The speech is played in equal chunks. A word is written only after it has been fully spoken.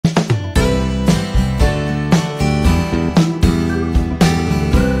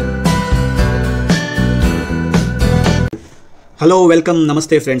Hello, welcome,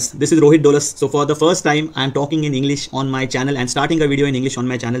 namaste friends. This is Rohit Dolas. So for the first time, I am talking in English on my channel and starting a video in English on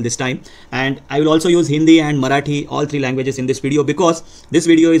my channel this time. And I will also use Hindi and Marathi, all three languages in this video because this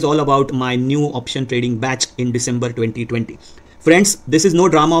video is all about my new option trading batch in December 2020. Friends, this is no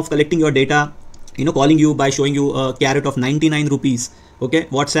drama of collecting your data, calling you by showing you a carrot of 99 rupees. Okay,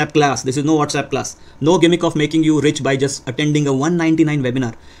 WhatsApp class. This is no WhatsApp class. No gimmick of making you rich by just attending a 199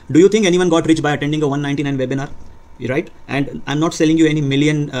 webinar. Do you think anyone got rich by attending a 199 webinar? Right? And I'm not selling you any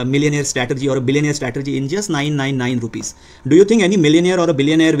millionaire strategy or a billionaire strategy in just 999 rupees. Do you think any millionaire or a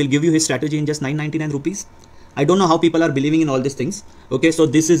billionaire will give you his strategy in just 999 rupees? I don't know how people are believing in all these things. Okay, so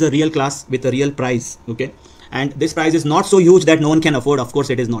this is a real class with a real price. Okay, and this price is not so huge that no one can afford. Of course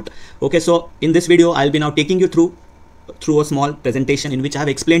it is not. Okay, so in this video I'll be now taking you through a small presentation in which I have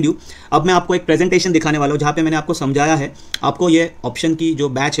explained you. अब मैं आपको एक presentation दिखाने वाला हूँ जहाँ पे मैंने आपको समझाया है आपको ये ऑप्शन की जो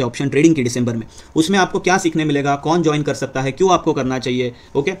बैच है ऑप्शन ट्रेडिंग की दिसंबर में, उसमें आपको क्या सीखने मिलेगा, कौन ज्वाइन कर सकता है, क्यों आपको करना चाहिए.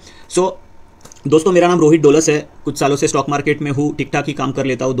 ओके, सो दोस्तों मेरा नाम रोहित डोलस है. कुछ सालों से स्टॉक मार्केट में हूँ, ठीक ठाक ही काम कर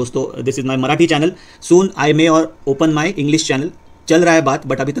लेता हूँ दोस्तों. This is my Marathi channel. सून आई मे और ओपन माय इंग्लिश चैनल. चल रहा है बात,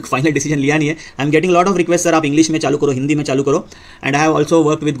 बट अभी तक फाइनल डिसीजन लिया नहीं है. I am getting lot of request, sir आप इंग्लिश में चालू करो, हिंदी में चालू करो. And I have also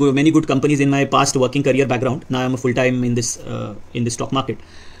work with many good companies in my past working career background. Now I am full time in this stock market.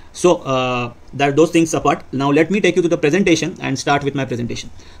 So that those things apart, now let me take you to the presentation and start with my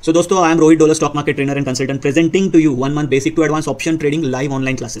presentation. So दोस्तों, I am Rohit Dolas, stock market trainer and consultant, presenting to you 1 month basic to advanced option trading live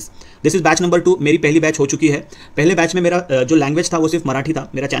online classes. This is batch number 2. मेरी पहली batch हो चुकी है. पहले batch में मेरा जो लैंग्वेज था वो सिर्फ मराठी था.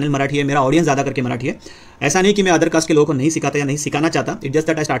 मेरा चैनल मराठी है, मेरा ऑडियंस ज़्यादा करके मराठी है. ऐसा नहीं कि मैं अदर कास्ट के लोगों को नहीं सिखाता या नहीं सिखाना चाहता. It just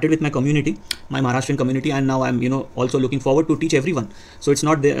that I started with my community, my Maharashtrian community, and now I am also looking forward to teach everyone. So it's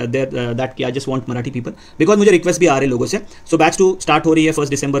not that कि I just want Marathi people, because मुझे रिक्वेस्ट भी आ रहे लोगों से. सो बैच 2 स्टार्ट हो रही है 1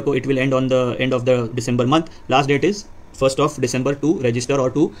 दिसंबर को. It will and on the end of the December month. Last date is 1st of December to register or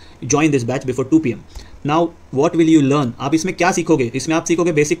to join this batch before 2 PM. Now what will you learn? आप इसमें क्या सीखोगे? इसमें आप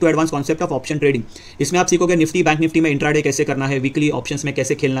सीखोगे basic to advance concept of option trading. इसमें आप सीखोगे निफ्टी बैंक निफ्टी में इंट्राडे कैसे करना है, वीकली ऑप्शंस में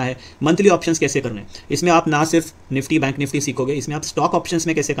कैसे खेलना है, मंथली ऑप्शंस कैसे करना है. इसमें आप ना सिर्फ निफ्टी बैंक निफ्टी सीखोगे, इसमें आप स्टॉक ऑप्शंस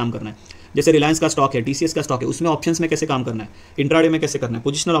में कैसे काम करना है. जैसे रिलायंस का स्टॉक है, टीसीएस का स्टॉक है, उसमें ऑप्शंस में कैसे काम करना है, इंट्राडे में कैसे करना है,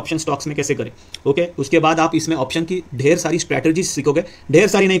 पोजिशनल ऑप्शन स्टॉक्स में कैसे करें. ओके, उसके बाद आप इसमें ऑप्शन की ढेर सारी स्ट्रैटेजीज सीखोगे. ढेर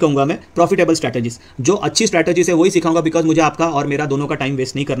सारी नहीं कहूँगा मैं, प्रॉफिटेबल स्ट्रैटेजीज. जो अच्छी स्ट्रैटेजीज है वही सिखाऊंगा, बिकॉज मुझे आपका और मेरा दोनों का टाइम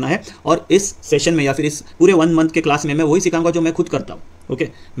वेस्ट नहीं करना है. और इस सेशन में या फिर इस पूरे 1 मंथ के क्लास में मैं वही सिखाऊंगा जो मैं खुद करता हूँ. ओके,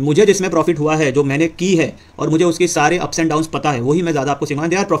 मुझे जिसमें प्रॉफिट हुआ है, जो मैंने की है और मुझे उसके सारे अप्स एंड डाउन्स पता है, वही मैं ज़्यादा आपको सिखाऊंगा.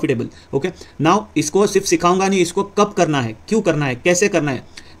 They are profitable. Okay, now इसको सिर्फ सिखाऊंगा नहीं, इसको कब करना है, क्यों करना है, कैसे करना है,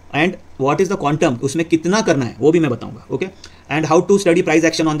 and what is the quantum, उसमें कितना करना है वो भी मैं बताऊंगा. Okay, and how to study price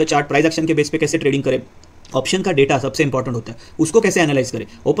action on the chart. Price action के बेस पे कैसे ट्रेडिंग करें. ऑप्शन का डेटा सबसे इंपॉर्टेंट होता है, उसको कैसे एनालाइज करें.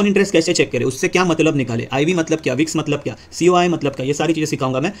 ओपन इंटरेस्ट कैसे चेक करें, उससे क्या मतलब निकाले, आईवी मतलब क्या, विक्स मतलब क्या, सीओआई मतलब क्या, ये सारी चीज़ें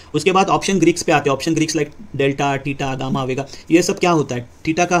सिखाऊंगा मैं. उसके बाद ऑप्शन ग्रीक्स पे आते हैं. Option Greeks like delta, theta, gamma, वेगा, ये सब क्या होता है.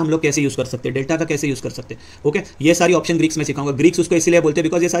 थीटा का हम लोग कैसे यूज़ कर सकते हैं, डेल्टा का कैसे यूज़ कर सकते हैं. ओके, ये सारी ऑप्शन ग्रीक्स में सिखाऊंगा. ग्रीक्स उसको इसलिए बोलते हैं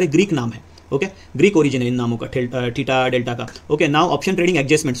बिकॉज ये सारे ग्रीक नाम है. ओके, ग्रीक ओरिजिन है इन नामों का, थीटा डेल्टा का. Okay, now option trading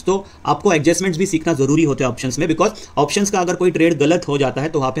adjustments. तो आपको एडजस्टमेंट्स भी सीखना जरूरी होते हैं ऑप्शंस में, बिकॉज ऑप्शंस का अगर कोई ट्रेड गलत हो जाता है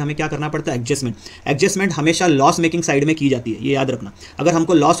तो वहाँ पे हमें क्या करना पड़ता है, एडजस्टमेंट. एडजस्टमेंट हमेशा लॉस मेकिंग साइड में की जाती है, ये याद रखना. अगर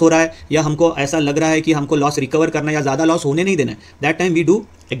हमको लॉस हो रहा है या हमको ऐसा लग रहा है कि हमको लॉस रिकवर करना है या ज़्यादा लॉस होने नहीं देना है, that time we do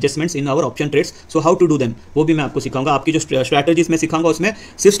adjustments in our option trades. So how to do them वो भी मैं आपको सिखाऊंगा. आपकी जो स्ट्रैटेजीज में सिखाऊंगा उसमें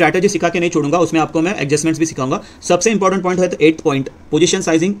सिर्फ स्ट्रैटेजी सिखा के नहीं छोड़ूंगा, उसमें आपको मैं एडजस्टमेंट्स भी सिखाऊंगा. सबसे इंपॉर्टेंट पॉइंट है तो 8th point, position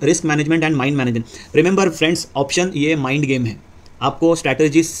sizing, risk management and mind management. Remember friends, option ये माइंड गेम है. आपको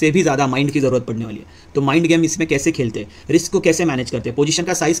स्ट्रैटेजी से भी ज़्यादा माइंड की ज़रूरत पड़ने वाली है. तो माइंड गेम इसमें कैसे खेलते हैं, रिस्क को कैसे मैनेज करते हैं, पोजीशन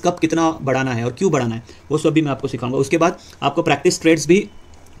का साइज़ कब कितना बढ़ाना है और क्यों बढ़ाना है, वो सब भी मैं आपको सिखाऊंगा. उसके बाद आपको प्रैक्टिस ट्रेड्स भी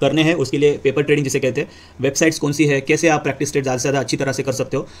करने हैं. उसके लिए पेपर ट्रेडिंग जिसे कहते हैं, वेबसाइट्स कौन सी है, कैसे आप प्रैक्टिस ट्रेड ज़्यादा से ज़्यादा अच्छी तरह से कर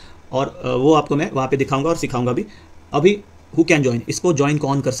सकते हो, और वो आपको मैं वहाँ पे दिखाऊंगा और सिखाऊंगा भी. अभी हु कैन ज्वाइन, इसको ज्वाइन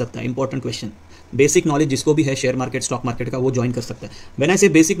कौन कर सकता है, इंपॉर्टेंट क्वेश्चन. बेसिक नॉलेज जिसको भी है शेयर मार्केट स्टॉक मार्केट का, वो ज्वाइन कर सकता है. व्हेन आई से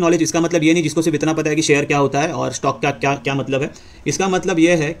बेसिक नॉलेज, इसका मतलब ये नहीं जिसको सिर्फ इतना पता है कि शेयर क्या होता है और स्टॉक का क्या मतलब है. इसका मतलब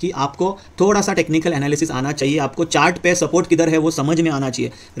ये है कि आपको थोड़ा सा टेक्निकल एनालिसिस आना चाहिए. आपको चार्ट पे सपोर्ट किधर है वो समझ में आना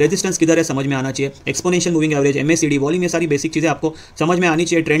चाहिए, रेजिस्टेंस किधर है समझ में आना चाहिए, exponential moving average, MACD, volume, ये सारी बेसिक चीज़ें आपको समझ में आनी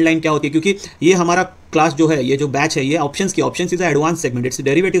चाहिए. ट्रेंड लाइन क्या होती है, क्योंकि ये हमारा क्लास जो है, ये जो बैच है, ये ऑप्शंस की, options is advance segment, it's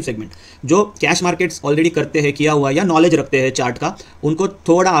derivative segment. जो कैश मार्केट्स ऑलरेडी करते हैं, किया हुआ या नॉलेज रखते हैं चार्ट का, उनको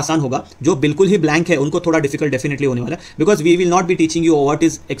थोड़ा आसान होगा. जो बिल्कुल ही ब्लैंक है उनको थोड़ा डिफिकल्ट डेफिनेटली होने वाला है, because we will not be teaching you what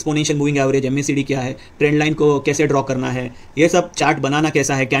is exponential moving average, MACD क्या है, ट्रेंड लाइन को कैसे ड्रॉ करना है, ये सब चार्ट बनाना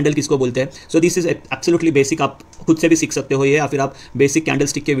कैसा है, कैंडल किसको बोलते हैं. So this is absolutely basic. आप खुद से भी सीख सकते हो ये, या फिर आप बेसिक कैंडल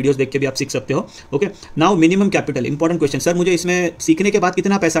स्टिक के वीडियोस देख के भी आप सीख सकते हो. Okay, now minimum capital, important question, sir मुझे इसमें सीखने के बाद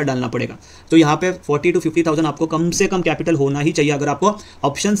कितना पैसा डालना पड़ेगा. तो यहाँ पे 40 to 50,000 आपको कम से कम कैपिटल होना ही चाहिए अगर आपको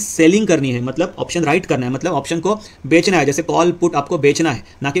ऑप्शन सेलिंग करनी है, मतलब ऑप्शन राइट करना है, मतलब ऑप्शन को बेचना है, जैसे कॉल पुट आपको बेचना है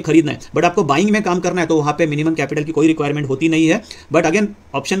ना कि खरीदना है। बट आपको बाइंग में काम करना है तो वहाँ पे मिनिमम कैपिटल की कोई रिक्वायरमेंट होती नहीं है। बट अगेन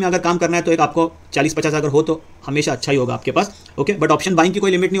ऑप्शन में अगर काम करना है तो एक आपको 40-50 अगर हो तो हमेशा अच्छा ही होगा आपके पास। ओके, बट ऑप्शन बाइंग की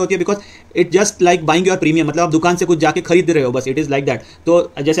कोई लिमिट नहीं होती है, because it just like buying your premium, मतलब आप दुकान से कुछ जाके खरीद रहे हो बस, इट इज लाइक दैट।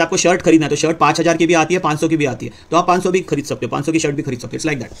 तो जैसे आपको शर्ट खरीदना है तो शर्ट 5,000 की भी आती है, 500 की भी आती है, तो आप 500 भी खरीद सकते हो, 500 की शर्ट भी खरीद सकते हो, it's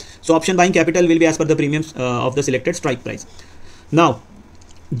like that. So option buying capital will be as per the premium of the selected strike price. Now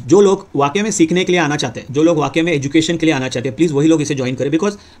जो लोग वाकई में सीखने के लिए आना चाहते हैं, जो लोग वाकई में एजुकेशन के लिए आना चाहते हैं, प्लीज़ वही लोग इसे ज्वाइन करें,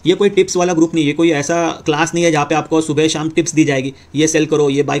 बिकॉज ये कोई टिप्स वाला ग्रुप नहीं है, कोई ऐसा क्लास नहीं है जहाँ पे आपको सुबह शाम टिप्स दी जाएगी, ये सेल करो,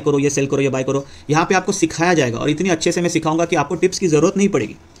 ये बाय करो, ये सेल करो, ये बाय करो। यहाँ पे आपको सिखाया जाएगा और इतनी अच्छे से मैं सिखाऊंगा कि आपको टिप्स की जरूरत नहीं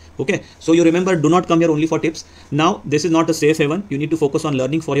पड़ेगी। Okay, so you remember, do not come here only for tips. Now this is not a safe haven, you need to focus on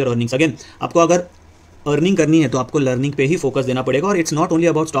learning for your earnings. Again, आपको अगर अर्निंग करनी है तो आपको लर्निंग पे ही फोकस देना पड़ेगा। और it's not only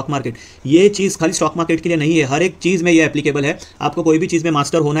about stock market, ये चीज़ खाली स्टॉक मार्केट के लिए नहीं है, हर एक चीज़ में ये एप्लीकेबल है। आपको कोई भी चीज़ में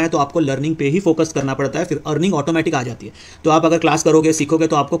मास्टर होना है तो आपको लर्निंग पे ही फोकस करना पड़ता है, फिर अर्निंग ऑटोमेटिक आ जाती है। तो आप अगर क्लास करोगे, सीखोगे,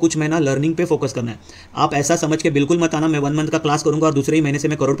 तो आपको कुछ महीना लर्निंग पे फोकस करना है। आप ऐसा समझ के बिल्कुल मत आना मैं 1 मंथ का क्लास करूँगा और दूसरे ही महीने से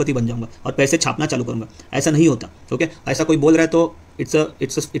मैं करोड़पति बन जाऊँगा और पैसे छापना चालू करूँगा, ऐसा नहीं होता। ओके, ऐसा कोई बोल रहा है तो it's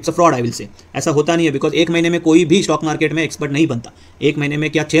a fraud, I will say. ऐसा होता नहीं है, बिकॉज एक महीने में कोई भी स्टॉक मार्केट में एक्सपर्ट नहीं बनता, एक महीने में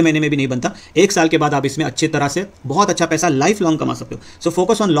क्या 6 महीने में भी नहीं बनता। 1 साल के बाद आप इसमें अच्छी तरह से बहुत अच्छा पैसा लाइफ लॉन्ग कमा सकते हो। So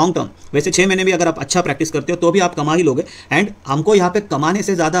focus on long term. वैसे 6 महीने भी अगर आप अच्छा प्रैक्टिस करते हो तो भी आप कमा ही लोगे। एंड हमको यहाँ पे कमाने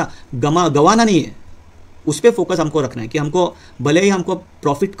से ज़्यादा गवाना नहीं है, उस पर फोकस हमको रखना है कि हमको भले ही हमको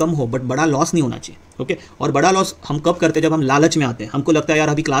प्रॉफिट कम हो बट बड़ा लॉस नहीं होना चाहिए। ओके, और बड़ा लॉस हम कब करते हैं, जब हम लालच में आते हैं। हमको लगता है यार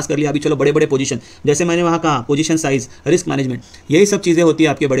अभी क्लास कर लिया, अभी चलो बड़े बड़े पोजीशन, जैसे मैंने वहाँ कहा पोजीशन साइज, रिस्क मैनेजमेंट, यही सब चीज़ें होती है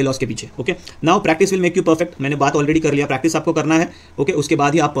आपके बड़े लॉस के पीछे। Okay, now practice will make you perfect, मैंने बात ऑलरेडी कर लिया, प्रैक्टिस आपको करना है। ओके, उसके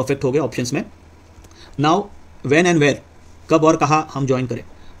बाद ही आप परफेक्ट हो गए ऑप्शंस में। नाउ व्हेन एंड वेयर, कब और कहाँ हम ज्वाइन करें।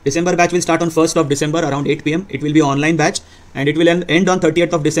 December batch will start on 1st of December around 8 PM. It will be online batch and it will end on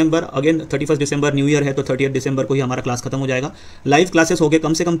 30th of December. Again 31st December new year है तो 30th December को ही हमारा class खत्म हो जाएगा। Live classes होंगे,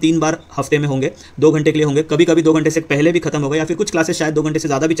 कम से कम 3 बार हफ्ते में होंगे, 2 घंटे के लिए होंगे, कभी कभी 2 घंटे से पहले भी खत्म होगा या फिर कुछ क्लासेस शायद 2 घंटे से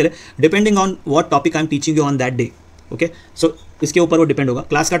ज़्यादा भी चले, depending on what topic I am teaching you on that day. Okay, सो इसके ऊपर वो डिपेंड होगा।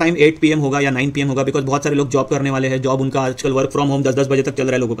 क्लास का टाइम 8 PM होगा या 9 PM होगा, बिकॉज बहुत सारे लोग जॉब करने वाले हैं, जॉब उनका आजकल वर्क फ्रॉम होम 10-10 बजे तक चल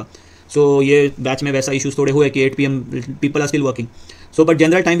रहा है लोगों का। सो ये बैच में वैसा इशूज़ थोड़े हुए कि 8 PM people are still working. So but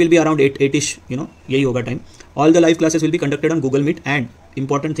general time will be around 8-ish, यही होगा time. All the live classes will be conducted on Google meet and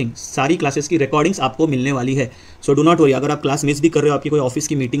important thing, सारी क्लासेस की रिकॉर्डिंग्स आपको मिलने वाली है। सो डू नॉट वरी, अगर आप क्लास मिस भी कर रहे हो, आपकी कोई ऑफिस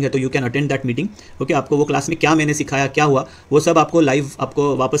की मीटिंग है तो you can attend that meeting. Okay, आपको वो क्लास में क्या मैंने सिखाया, क्या हुआ, वो सब आपको लाइव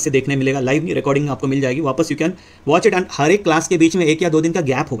आपको वापस से देखने मिलेगा। लाइव रिकॉर्डिंग आपको मिल जाएगी वापस, you can watch it. And हर एक क्लास के बीच में 1 या 2 दिन का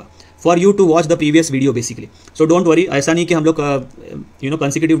गैप होगा for you to watch the previous video basically. So don't worry, ऐसा नहीं कि हम लोग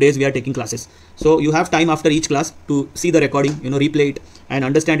consecutive days we are taking classes. So you have time after each class to see the recording, replay it and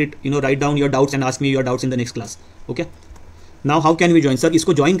understand it, write down your doubts and ask me your doubts in the next class. Okay, now how can we join? Sir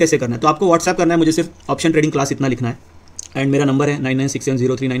इसको join कैसे करना है? तो आपको WhatsApp करना है, मुझे सिर्फ ऑप्शन ट्रेडिंग क्लास इतना लिखना है एंड मेरा नंबर है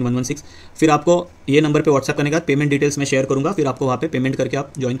 9967039116। फिर आपको ये नंबर पे व्हाट्सएप करने के बाद पेमेंट डिटेल्स मैं शेयर करूँगा, फिर आपको वहाँ पे पेमेंट करके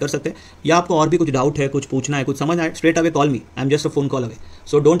आप ज्वाइन कर सकते हैं। या आपको और भी कुछ डाउट है, कुछ पूछना है, कुछ समझ आए, straight away call me, I am just a phone call away.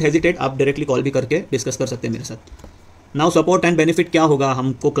 So don't hesitate, आप डायरेक्टली कॉल भी करके डिस्कस कर सकते हैं मेरे साथ। नाउ सपोर्ट एंड बेनिफिट क्या होगा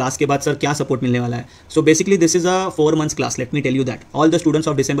हमको क्लास के बाद, सर क्या सपोर्ट मिलने वाला है। So basically this is a 4 months class, let me tell you that all the students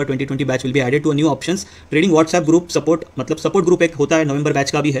of December 2020 batch will be added to a new options trading WhatsApp group support, मतलब support group एक होता है, नवंबर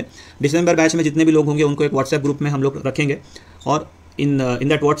batch का भी है। दिसंबर batch में जितने भी लोग होंगे उनको एक व्हाट्सएप ग्रुप में हम लोग रखेंगे और in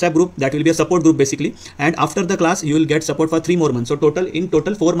that WhatsApp group that will be a support group basically, and after the class you will get support for 3 more months. So in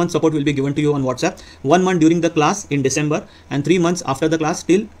total 4 months support will be given to you on WhatsApp, 1 month during the class in December and 3 months after the class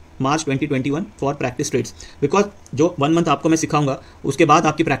till March 2021 for practice trades. Because जो 1 month आपको मैं सिखाऊंगा उसके बाद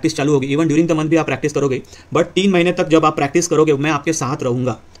आपकी practice चालू होगी, even during the month भी आप प्रैक्टिस करोगे, बट 3 महीने तक जब आप प्रैक्टिस करोगे मैं आपके साथ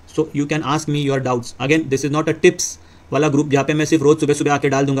रहूँगा। So you can ask me your doubts. Again this is not a tips वाला ग्रुप जहाँ पे मैं सिर्फ रोज सुबह सुबह आके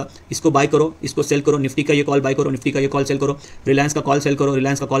डाल दूंगा, इसको बाय करो, इसको सेल करो, निफ्टी का ये कॉल बाय करो, निफ्टी का ये कॉल सेल करो, रिलायंस का कॉल सेल करो,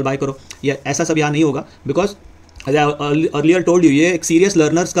 रिलायंस का कॉल बाय करो, या ऐसा सब यहाँ नहीं होगा। बिकॉज अर्लियर टोल्ड यू, ये एक सीरियस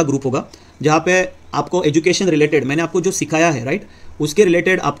लर्नर्स का ग्रुप होगा जहाँ पे आपको एजुकेशन रिलेटेड मैंने आपको जो सिखाया है राइट, उसके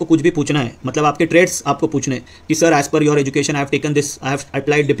रिलेटेड आपको कुछ भी पूछना है, मतलब आपके ट्रेड्स आपको पूछने हैं कि sir as per your education I have taken this, I have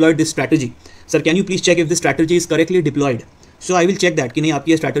applied diploid this strategy, sir can you please check if this strategy is correctly diploid. So I will check that कि नहीं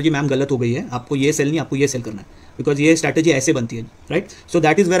आपकी ये strategy ma'am गलत हो गई है, आपको ये सेल नहीं, आपको ये सेल करना है। बिकॉज ये स्ट्रैटेजी ऐसे बनती है, right. So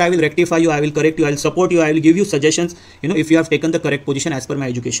that is where I will rectify you, I will correct you, I will support you, I will give you suggestions, if you have taken the correct position as per my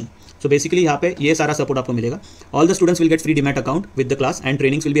education. So basically यहाँ पे ये सारा support आपको मिलेगा. All the students will get free demat account with the class and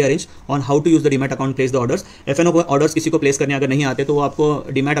trainings will be arrange on how to use the demat account, place the orders. F&O orders किसी को place करने अगर नहीं आते तो वो आपको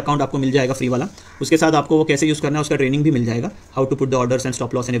डीमैट अकाउंट आपको मिल जाएगा फ्री वाला. उसके साथ आपको वो कैसे यूज़ करना है उसका ट्रेनिंग भी मिल जाएगा, how to put the orders and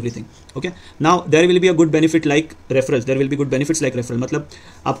stop loss and everything. Okay, now there will be a good benefit like referrals, there will be good benefits like referral. मतलब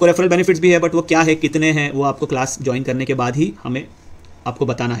आपको रेफरल बेनिफिट्स भी है, but वो क्या है, कितने हैं, वो आपको क्लास ज्वाइन करने के बाद ही हमें आपको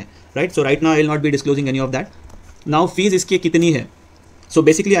बताना है, right. So right now I will not be disclosing any of that. Now fees इसकी कितनी है. So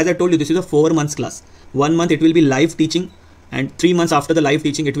basically as I told you, this is a 4 months class. 1 month it will be live teaching and 3 months after the live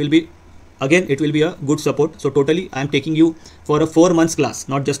teaching it will be a good support. So totally I am taking you for a 4 months class,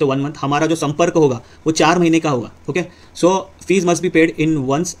 not just a 1 month. हमारा जो संपर्क होगा वो 4 महीने का होगा. Okay, so fees must be paid in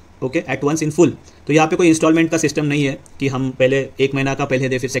once, okay, eight once in full. तो यहाँ पे कोई इंस्टॉलमेंट का सिस्टम नहीं है कि हम पहले 1 महीना का पहले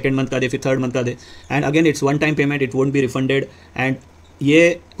दे, फिर सेकंड मंथ का दे, फिर थर्ड मंथ का दे. And again it's one time payment, it won't be refunded. And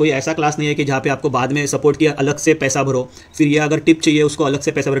ये कोई ऐसा क्लास नहीं है कि जहाँ पे आपको बाद में सपोर्ट किया अलग से पैसा भरो, फिर ये अगर टिप चाहिए उसको अलग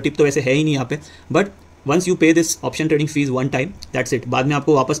से पैसा भरो. टिप तो वैसे है ही नहीं यहाँ पे, बट वंस यू पे this option trading fees one time, that's it. बाद में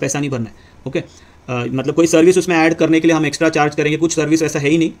आपको वापस पैसा नहीं भरना है. ओके, मतलब कोई सर्विस उसमें ऐड करने के लिए हम एक्स्ट्रा चार्ज करेंगे, कुछ सर्विस ऐसा है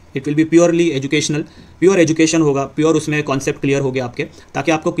ही नहीं. It will be purely educational, pure education होगा, प्योर उसमें कॉन्सेप्ट क्लियर हो गया आपके,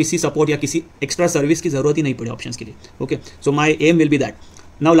 ताकि आपको किसी सपोर्ट या किसी एक्स्ट्रा सर्विस की ज़रूरत ही नहीं पड़े ऑप्शंस के लिए. Okay, so my M will be that.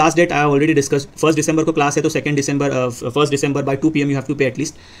 Now last date I have already discussed. 1st December को class है तो 1st December by 2 PM you have to pay at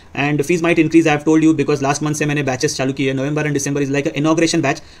least. And fees might increase, I have told you, because last month से मैंने batches चालू किए. November and December is like an inauguration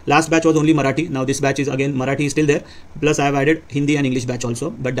batch. Last batch was only Marathi. Now this batch is again Marathi is still there. Plus I have added Hindi and English batch also.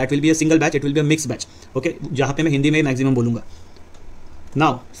 But that will be a single batch. It will be a mixed batch. Okay, जहाँ पे मैं हिंदी में maximum बोलूँगा. Now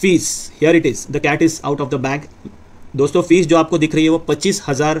fees, here it is. The cat is out of the bag. दोस्तों fees जो आपको दिख रही है वो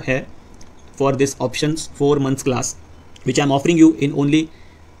 25,000 है for this options 4 months class, which I am offering you in only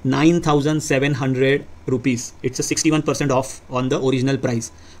 9,700 rupees. It's a 61% off on the original price.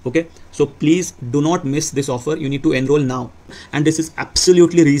 Okay, so please do not miss this offer. You need to enroll now, and this is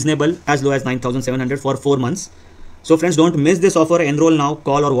absolutely reasonable, as low as 9,700 for 4 months. So friends, don't miss this offer. Enroll now,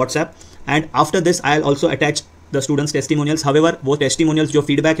 call or WhatsApp. And after this I'll also attach the students testimonials. However वो testimonials जो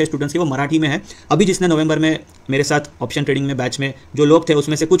feedback है students की वो मराठी में है. अभी जिसने नवंबर में मेरे साथ ऑप्शन ट्रेडिंग में बैच में जो लोग थे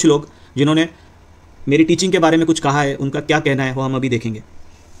उसमें से कुछ लोग जिन्होंने मेरी टीचिंग के बारे में कुछ कहा है, उनका क्या कहना है वो हम अभी देखेंगे.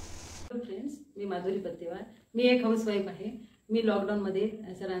 फ्रेंड्स, मी माधुरी पत्तेवार, मी एक हाऊसवाईफ आहे. मी लॉकडाऊनमध्ये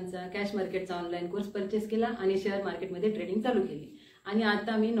सरांचा कॅश मार्केटचा ऑनलाईन कोर्स परचेस केला आणि शेअर मार्केटमध्ये ट्रेडिंग चालू केली. आणि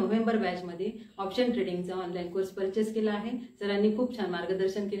आता मी नोव्हेंबर बॅचमध्ये ऑप्शन ट्रेडिंगचा ऑनलाईन कोर्स परचेस केला आहे. सरांनी खूप छान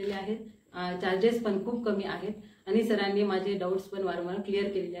मार्गदर्शन केलेले आहेत. चार्जेस पण खूप कमी आहेत आणि सरांनी माझे डाऊट्स पण वारंवार क्लिअर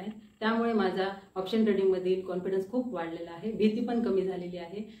केलेले आहेत. त्यामुळे माझा ऑप्शन ट्रेडिंगमधील कॉन्फिडन्स खूप वाढलेला आहे, भीती पण कमी झालेली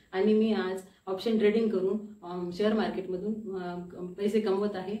आहे. आणि मी आज ऑप्शन ट्रेडिंग करून शेअर मार्केटमधून पैसे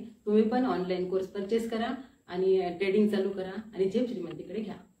कमवत आहे. तुम्ही पण ऑनलाईन कोर्स परचेस करा आणि ट्रेडिंग चालू करा आणि झेप श्रीमंतीकडे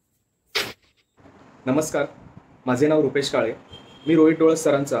घ्या. नमस्कार, माझे नाव रुपेश काळे. मी रोहित डोळस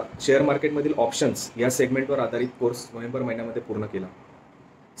सरांचा शेअर मार्केटमधील ऑप्शन्स या सेगमेंटवर आधारित कोर्स नोव्हेंबर महिन्यामध्ये पूर्ण केला.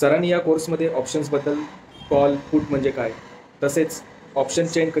 सरांनी या कोर्समध्ये ऑप्शन्सबद्दल, कॉल पुट म्हणजे काय, तसेच ऑप्शन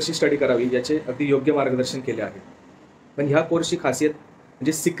चेन कशी स्टडी करावी याचे अगदी योग्य मार्गदर्शन केले आहे. पण ह्या कोर्सची खासियत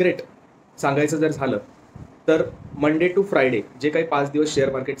म्हणजे सिक्रेट सांगायचं जर झालं तर मंडे टू फ्रायडे जे काही 5 दिवस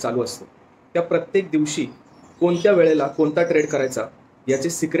शेअर मार्केट चालू असतं त्या प्रत्येक दिवशी कोणत्या वेळेला कोणता ट्रेड करायचा याचे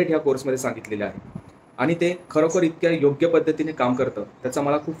सिक्रेट ह्या कोर्समध्ये सांगितलेले आहे. आणि ते खरोखर इतक्या योग्य पद्धतीने काम करतं, त्याचा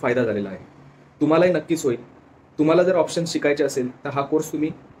मला खूप फायदा झालेला आहे. तुम्हालाही नक्कीच होईल. तुम्हाला जर ऑप्शन शिकायचे असेल तर हा कोर्स तुम्ही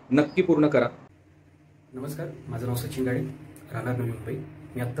नक्की पूर्ण करा. नमस्कार, माझं नाव सचिन गाडे, राहणार नवी मुंबई.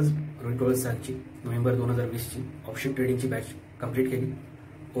 मी आत्ताच रोहित डोळस सरांची नोव्हेंबर 2020ची ऑप्शन ट्रेडिंगची बॅच कंप्लीट केली.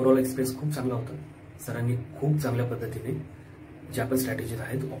 ओव्हरऑल एक्सपिरियन्स खूप चांगला होता. सरांनी खूप चांगल्या पद्धतीने ज्या पण स्ट्रॅटेजीज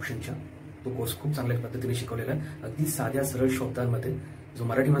आहेत ऑप्शनच्या तो कोर्स खूप चांगल्या पद्धतीने शिकवलेला आहे. अगदी साध्या सरळ शब्दांमध्ये जो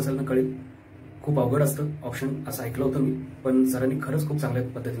मराठी माणसाला कळेल. खूप अवघड असतं ऑप्शन असं ऐकलं होतं मी, पण सरांनी खरंच खूप चांगल्या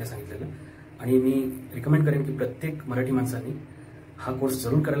पद्धतीने सांगितलेलं. आणि मी रिकमेंड करेन की प्रत्येक मराठी माणसांनी हा कोर्स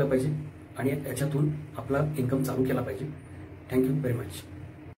जरूर करायला पाहिजे आणि याच्यातून आपला इन्कम चालू केला पाहिजे. Thank you very much.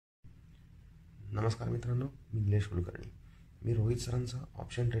 नमस्कार मित्रांनो, मी निलेश कुलकर्णी. मी रोहित सरांचा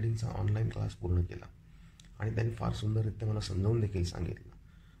ऑप्शन ट्रेडिंगचा ऑनलाईन क्लास पूर्ण केला आणि त्यांनी फार सुंदररित्या मला समजावून देखील सांगितलं.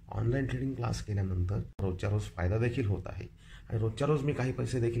 ऑनलाईन ट्रेडिंग क्लास केल्यानंतर रोजच्या रोज फायदा देखील होत आहे आणि रोजच्या रोज मी काही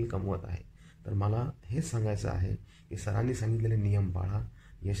पैसे देखील कमवत आहे. तर मला हेच सांगायचं आहे की सरांनी सांगितलेले नियम पाळा.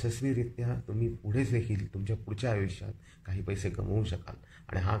 यशस्वीरित्या तुम्ही पुढे देखील तुमच्या पुढच्या आयुष्यात काही पैसे कमवू शकाल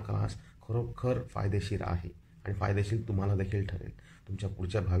आणि हा क्लास खरोखर फायदेशीर आहे आणि फायदेशीर तुम्हाला देखील ठरेल. तुमच्या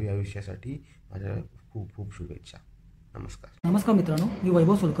पुढच्या भावी आयुष्यासाठी माझ्या खूप खूप शुभेच्छा. नमस्कार मित्रांनो, मी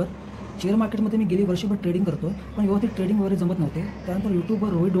वैभव सोलकर. शेअर मार्केटमध्ये मी गेली वर्षभर ट्रेडिंग करतो, पण व्यवस्थित ट्रेडिंग वगैरे जमत नव्हते. त्यानंतर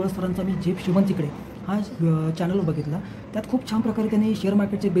यूट्यूबवर रोहित डोळस सरांचा मी झेप श्रीमंतीकडे हा चॅनल बघितला. त्यात खूप छान प्रकारे त्यांनी शेअर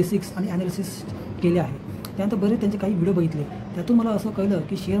मार्केटचे बेसिक्स आणि ॲनालिसिस केले आहे. त्यानंतर बरेच त्यांचे काही व्हिडिओ बघितले. त्यातून मला असं कळलं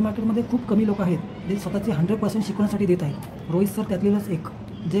की शेअर मार्केटमध्ये खूप कमी लोक आहेत जे स्वतःचे 100% शिकवण्यासाठी देत आहेत. रोहित सर त्यातलेच एक,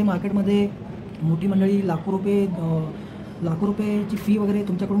 जे मार्केटमध्ये मोठी मंडळी लाखो रुपयेची फी वगैरे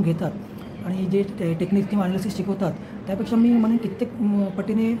तुमच्याकडून घेतात आणि जे टेक्निक किंवा ॲनालिसिस शिकवतात त्यापेक्षा मी म्हणेन कित्येक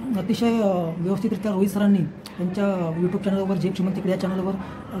पटीने अतिशय व्यवस्थितरित्या रोहित सरांनी त्यांच्या यूट्यूब चॅनलवर जे श्रीमंतिकडे या चॅनलवर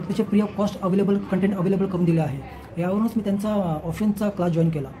अतिशय free of cost content available करून दिले आहे. यावरूनच मी त्यांचा ऑप्शनचा क्लास जॉईन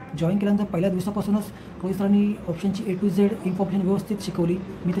केल्यानंतर पहिल्या दिवसापासूनच रोहित सरांनी ऑप्शनची A to Z इन्फॉर्मेशन व्यवस्थित शिकवली.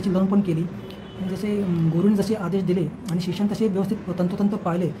 मी त्याची लर्न पण केली आणि जसे गुरुंनी जसे आदेश दिले आणि शिक्षण तसे व्यवस्थित तंतोतंत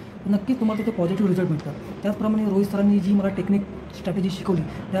पाहिले तर नक्कीच तुम्हाला तिथे पॉझिटिव्ह रिझल्ट मिळतात. त्याचप्रमाणे रोहित सरांनी जी मला टेक्निक स्ट्रॅटेजी शिकवली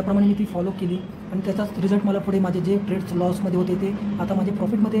त्याप्रमाणे मी ती फॉलो केली आणि त्याचाच रिझल्ट मला पुढे माझे जे ट्रेड्स लॉसमध्ये होते ते आता माझे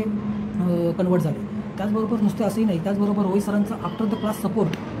प्रॉफिटमध्ये कन्वर्ट झाले. त्याचबरोबर नुसते असंही नाही, त्याचबरोबर रोहित सरांचा आफ्टर द क्लास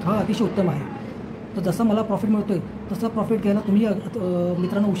सपोर्ट हा अतिशय उत्तम आहे. तर जसं मला प्रॉफिट मिळतो आहे तसं प्रॉफिट घ्यायला तुम्ही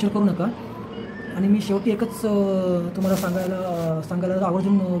मित्रांनो उशीर करू नका. आणि मी शेवटी एकच तुम्हाला सांगायला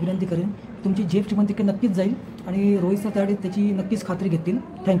आवर्जून विनंती करेन, तुमची झेप श्रीमंतिके नक्कीच जाईल आणि रोहित सर त्यावेळी त्याची नक्कीच खात्री घेतील.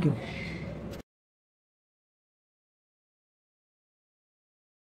 थँक्यू.